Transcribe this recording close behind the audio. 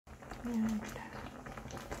And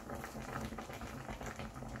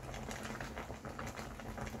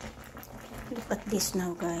look at this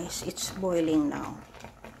now, guys. It's boiling now.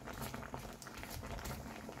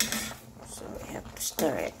 So we have to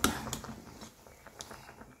stir it.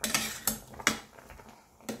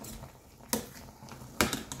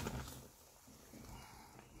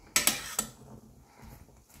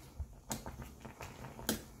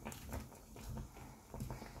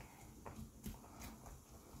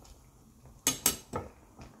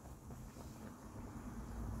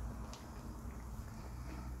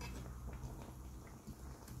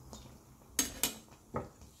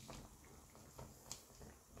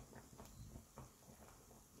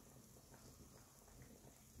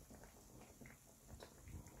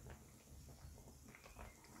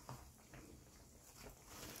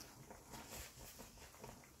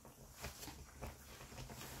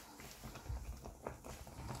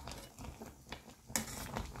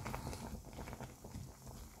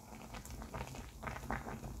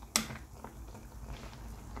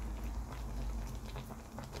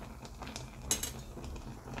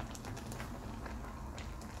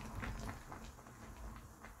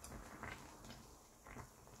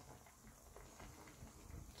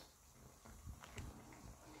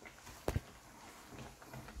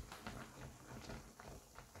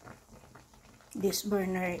 This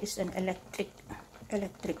burner is an electric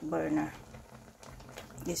burner.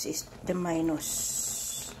 This is the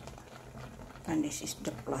minus and this is the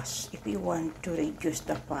plus. If you want to reduce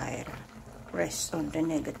the fire, press on the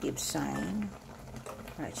negative sign.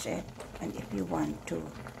 That's it. And if you want to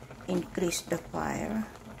increase the fire,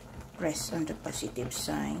 press on the positive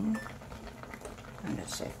sign. And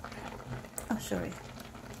that's it. Oh, sorry.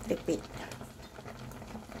 Repeat.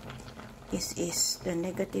 This is the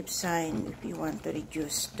negative sign if you want to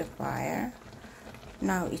reduce the fire.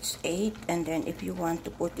 Now it's 8, and then if you want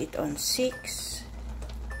to put it on 6,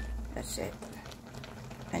 that's it.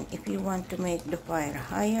 And if you want to make the fire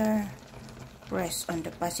higher, press on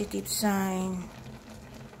the positive sign.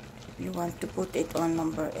 If you want to put it on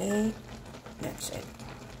number 8, that's it.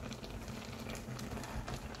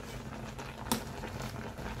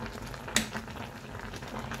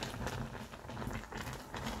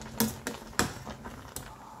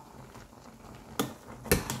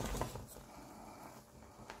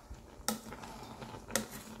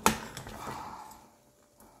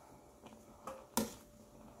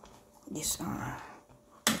 These are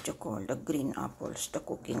what you call the green apples, the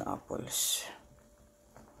cooking apples.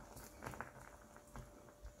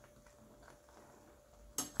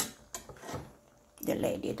 The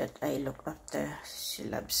lady that I look after, she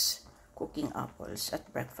loves cooking apples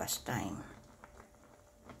at breakfast time.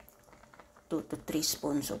 2 to 3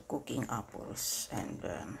 spoons of cooking apples and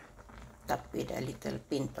topped with a little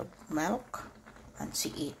pint of milk, and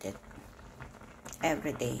she eat it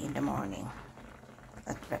every day in the morning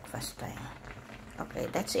at breakfast time. Okay,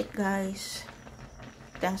 that's it, guys.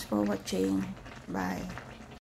 Thanks for watching. Bye.